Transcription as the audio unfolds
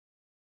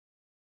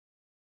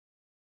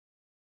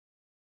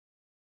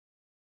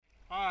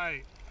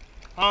Hi.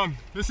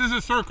 This is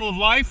a circle of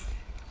life,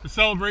 a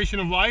celebration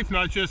of life,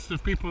 not just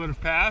of people that have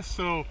passed.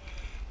 So,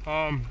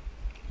 to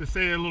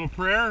say a little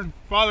prayer.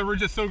 Father, we're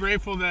just so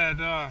grateful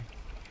that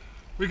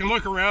we can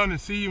look around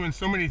and see you in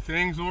so many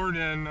things, Lord,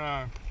 and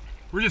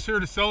we're just here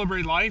to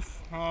celebrate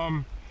life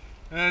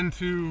and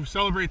to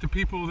celebrate the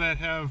people that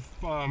have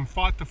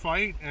fought the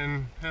fight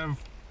and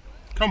have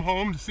come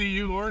home to see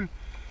you, Lord.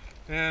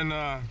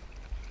 And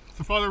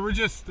so, Father, we're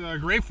just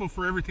grateful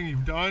for everything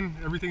you've done,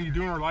 everything you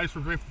do in our lives.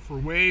 We're grateful for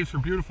waves, for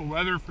beautiful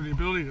weather, for the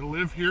ability to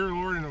live here,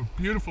 Lord, in a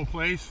beautiful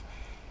place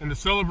and to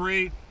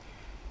celebrate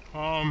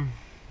you,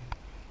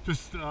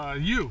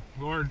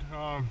 Lord.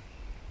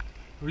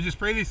 We just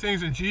pray these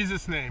things in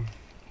Jesus' name.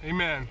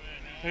 Amen.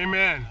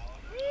 Amen.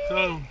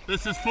 So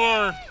this is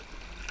for,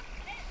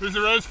 who's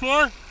the rose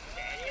for?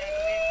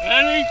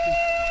 Annie?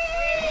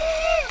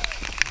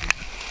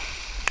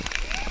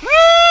 Woo!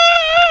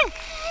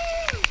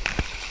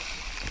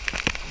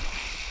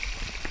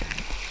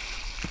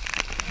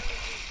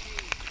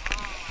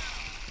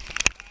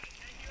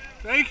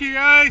 Thank you,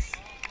 guys.